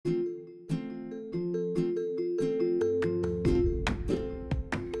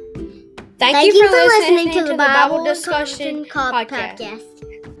Thank you for listening to the Bible Discussion Podcast.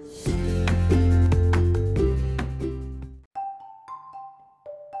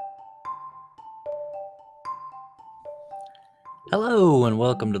 Hello and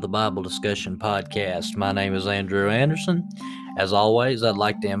welcome to the Bible Discussion Podcast. My name is Andrew Anderson. As always, I'd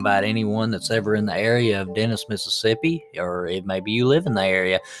like to invite anyone that's ever in the area of Dennis, Mississippi, or if maybe you live in the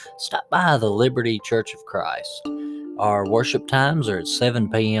area, stop by the Liberty Church of Christ. Our worship times are at 7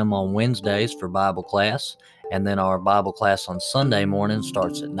 p.m. on Wednesdays for Bible class, and then our Bible class on Sunday morning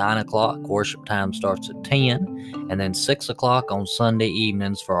starts at 9 o'clock. Worship time starts at 10, and then 6 o'clock on Sunday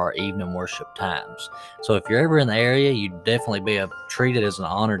evenings for our evening worship times. So if you're ever in the area, you'd definitely be treated as an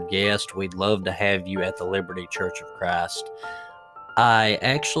honored guest. We'd love to have you at the Liberty Church of Christ. I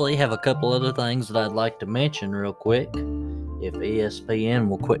actually have a couple other things that I'd like to mention real quick. If ESPN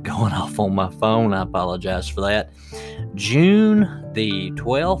will quit going off on my phone, I apologize for that. June the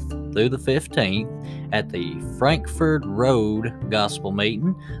 12th through the 15th at the Frankford Road Gospel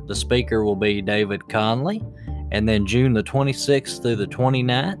Meeting. The speaker will be David Conley. And then June the 26th through the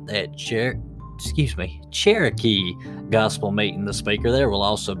 29th at Cherokee Gospel Meeting. The speaker there will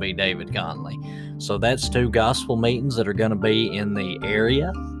also be David Conley. So that's two gospel meetings that are going to be in the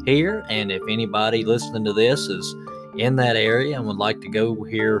area here. And if anybody listening to this is in that area and would like to go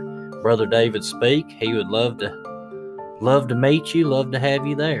hear Brother David speak, he would love to meet you, love to have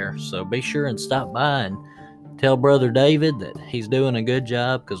you there. So be sure and stop by and tell Brother David that he's doing a good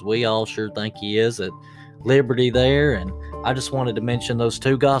job, because we all sure think he is at Liberty there. And I just wanted to mention those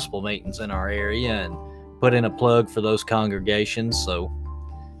two gospel meetings in our area and put in a plug for those congregations so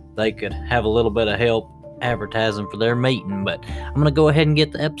they could have a little bit of help advertising for their meeting. But I'm going to go ahead and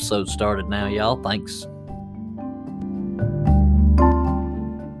get the episode started now, y'all. Thanks.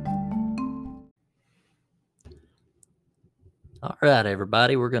 All right,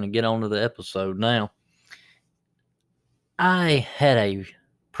 everybody, we're going to get on to the episode now. I had a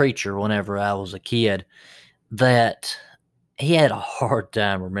preacher whenever I was a kid that he had a hard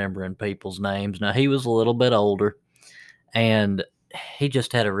time remembering people's names. Now, he was a little bit older, and he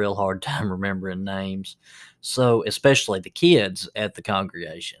just had a real hard time remembering names. So, especially the kids at the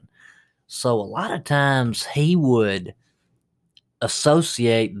congregation. So, a lot of times he would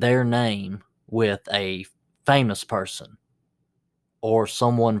associate their name with a famous person or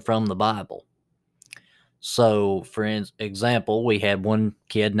someone from the Bible. So, for example, we had one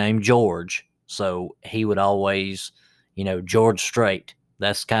kid named George. So he would always, George Strait.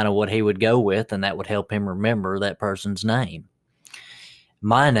 That's kind of what he would go with, and that would help him remember that person's name.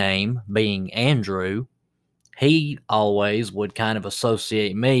 My name being Andrew, he always would kind of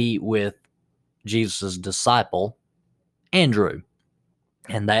associate me with Jesus' disciple, Andrew.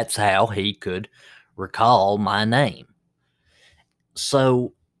 And that's how he could recall my name.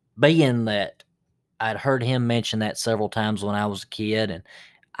 So, being that I'd heard him mention that several times when I was a kid, and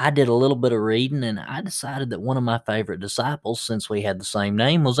I did a little bit of reading, and I decided that one of my favorite disciples, since we had the same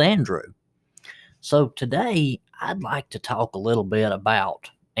name, was Andrew. So today, I'd like to talk a little bit about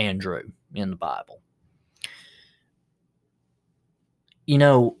Andrew in the Bible.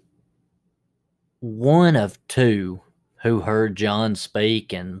 One of two who heard John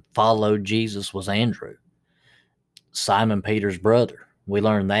speak and followed Jesus was Andrew, Simon Peter's brother. We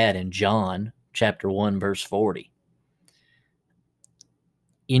learned that in John chapter 1, verse 40.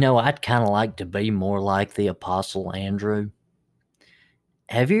 I'd kind of like to be more like the Apostle Andrew.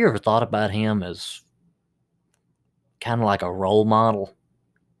 Have you ever thought about him as kind of like a role model?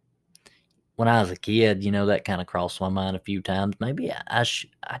 When I was a kid, that kind of crossed my mind a few times. Maybe I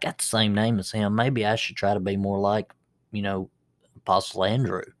got the same name as him. Maybe I should try to be more like, Apostle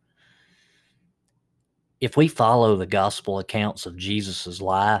Andrew. If we follow the gospel accounts of Jesus'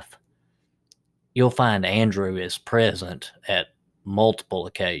 life, you'll find Andrew is present at multiple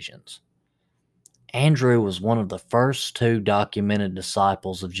occasions. Andrew was one of the first two documented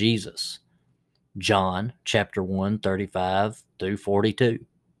disciples of Jesus. John chapter 1, 35 through 42.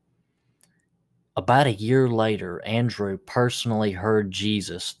 About a year later, Andrew personally heard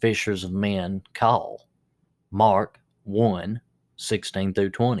Jesus, fishers of men, call. Mark 1, 16 through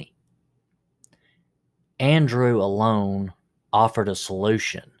 20. Andrew alone offered a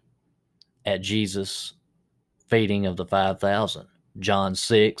solution at Jesus' feeding of the 5,000. John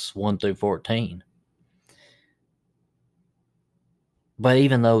 6, 1 through 14. But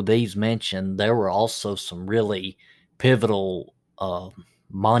even though these mentioned, there were also some really pivotal,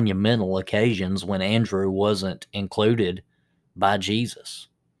 monumental occasions when Andrew wasn't included by Jesus.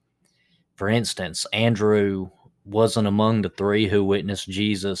 For instance, Andrew wasn't among the three who witnessed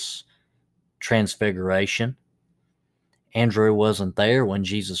Jesus' transfiguration. Andrew wasn't there when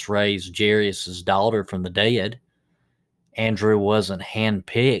Jesus raised Jairus' daughter from the dead. Andrew wasn't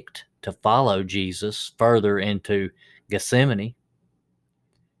handpicked to follow Jesus further into Gethsemane.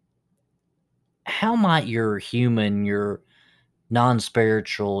 How might your human, your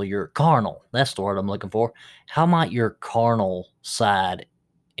non-spiritual, your carnal, that's the word I'm looking for, how might your carnal side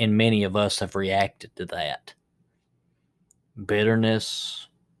in many of us have reacted to that? Bitterness,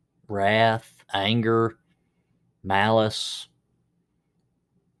 wrath, anger, malice,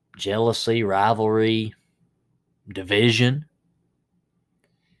 jealousy, rivalry, division.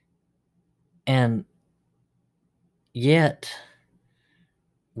 And yet,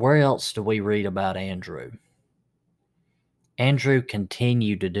 where else do we read about Andrew? Andrew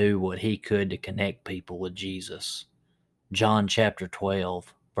continued to do what he could to connect people with Jesus. John chapter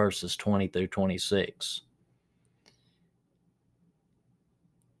 12, verses 20 through 26.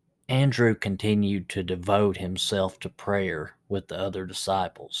 Andrew continued to devote himself to prayer with the other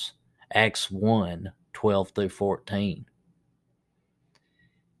disciples. Acts 1, 12 through 14.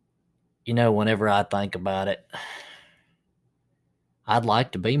 You know, whenever I think about it, I'd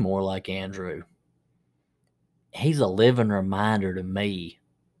like to be more like Andrew. He's a living reminder to me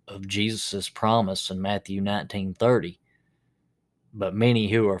of Jesus' promise in Matthew 19:30. But many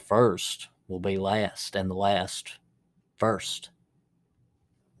who are first will be last, and the last first.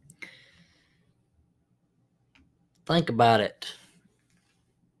 Think about it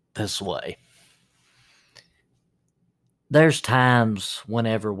this way. There's times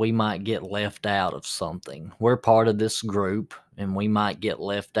whenever we might get left out of something. We're part of this group and we might get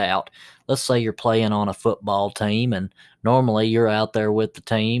left out. Let's say you're playing on a football team and normally you're out there with the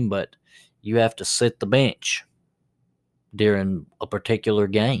team, but you have to sit the bench during a particular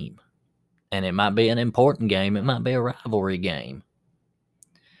game. And it might be an important game. It might be a rivalry game.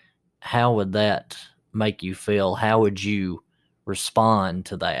 How would that make you feel? How would you respond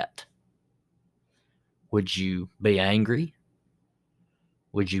to that? Would you be angry?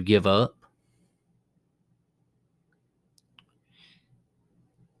 Would you give up?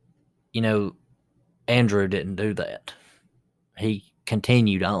 You know, Andrew didn't do that. He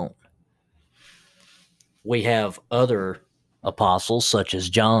continued on. We have other apostles, such as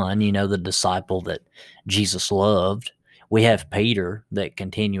John, the disciple that Jesus loved. We have Peter that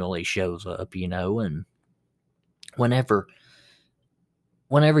continually shows up, and whenever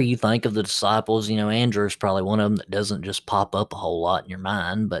you think of the disciples, Andrew is probably one of them that doesn't just pop up a whole lot in your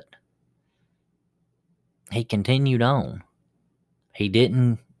mind, but he continued on. He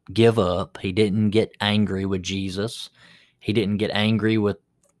didn't give up. He didn't get angry with Jesus. He didn't get angry with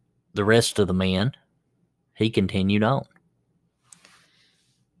the rest of the men. He continued on.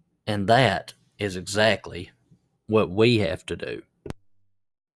 And that is exactly what we have to do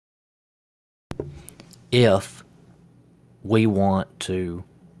if we want to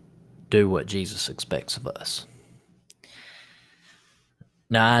do what Jesus expects of us.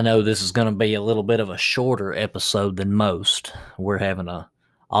 Now, I know this is going to be a little bit of a shorter episode than most. We're having an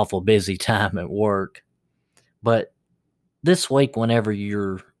awful busy time at work. But this week, after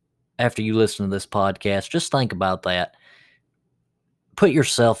you listen to this podcast, just think about that. Put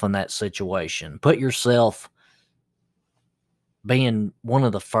yourself in that situation. Put yourself being one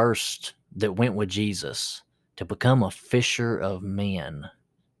of the first that went with Jesus to become a fisher of men,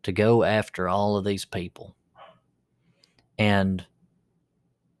 to go after all of these people. And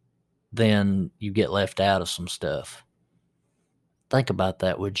then you get left out of some stuff. Think about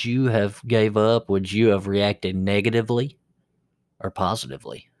that. Would you have gave up? Would you have reacted negatively or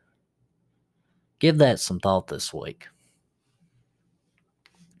positively? Give that some thought this week.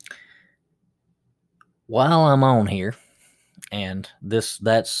 While I'm on here, and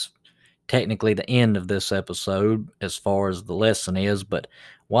that's technically the end of this episode as far as the lesson is, but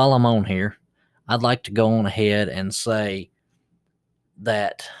while I'm on here, I'd like to go on ahead and say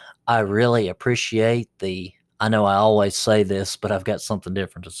that I really appreciate I know I always say this, but I've got something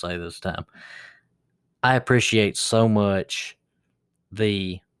different to say this time. I appreciate so much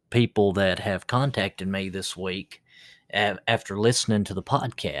the people that have contacted me this week after listening to the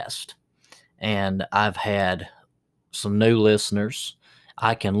podcast. And I've had some new listeners.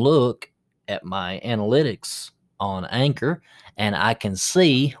 I can look at my analytics on Anchor, and I can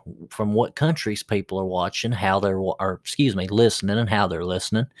see from what countries people are watching, listening and how they're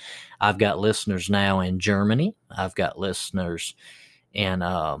listening. I've got listeners now in Germany. I've got listeners in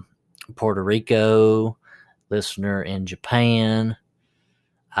Puerto Rico, listener in Japan.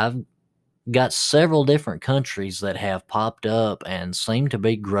 I've got several different countries that have popped up and seem to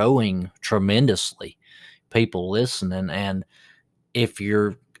be growing tremendously. People listening, and if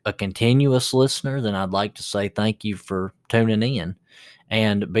you're a continuous listener, then I'd like to say thank you for tuning in.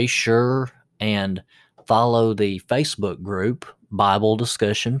 And be sure and follow the Facebook group, Bible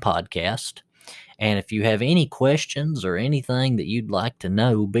Discussion Podcast. And if you have any questions or anything that you'd like to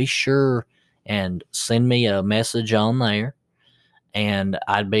know, be sure and send me a message on there, and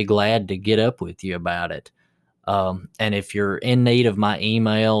I'd be glad to get up with you about it. And if you're in need of my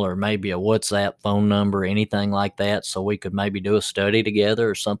email or maybe a WhatsApp phone number, anything like that, so we could maybe do a study together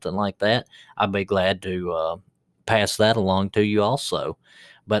or something like that, I'd be glad to pass that along to you also.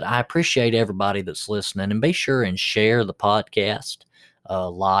 But I appreciate everybody that's listening, and be sure and share the podcast,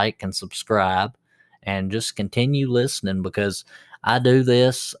 like and subscribe, and just continue listening, because I do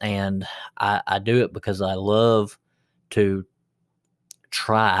this, and I do it because I love to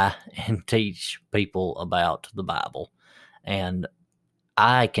try and teach people about the Bible. And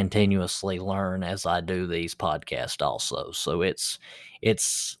I continuously learn as I do these podcasts also. So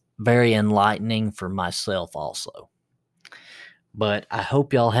it's very enlightening for myself also. But I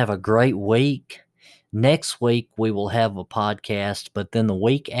hope y'all have a great week. Next week we will have a podcast, but then the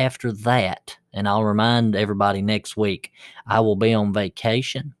week after that, and I'll remind everybody next week, I will be on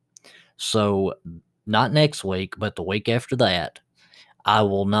vacation. So not next week, but the week after that, I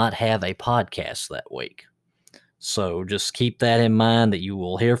will not have a podcast that week. So just keep that in mind, that you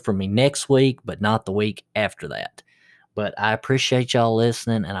will hear from me next week, but not the week after that. But I appreciate y'all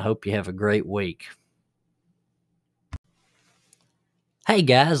listening, and I hope you have a great week. Hey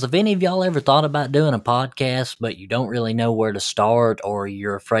guys, have any of y'all ever thought about doing a podcast, but you don't really know where to start, or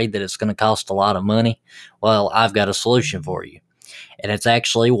you're afraid that it's going to cost a lot of money? Well, I've got a solution for you. And it's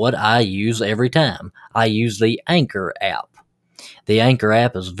actually what I use every time. I use the Anchor app. The Anchor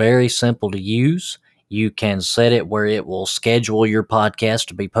app is very simple to use. You can set it where it will schedule your podcast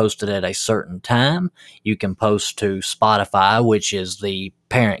to be posted at a certain time. You can post to Spotify, which is the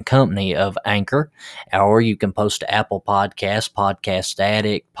parent company of Anchor, or you can post to Apple Podcasts, Podcast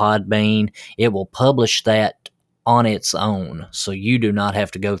Addict, Podbean. It will publish that on its own, so you do not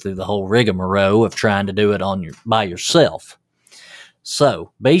have to go through the whole rigmarole of trying to do it by yourself.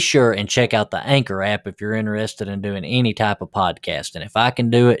 So be sure and check out the Anchor app if you're interested in doing any type of podcast. And if I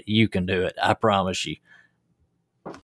can do it, you can do it. I promise you.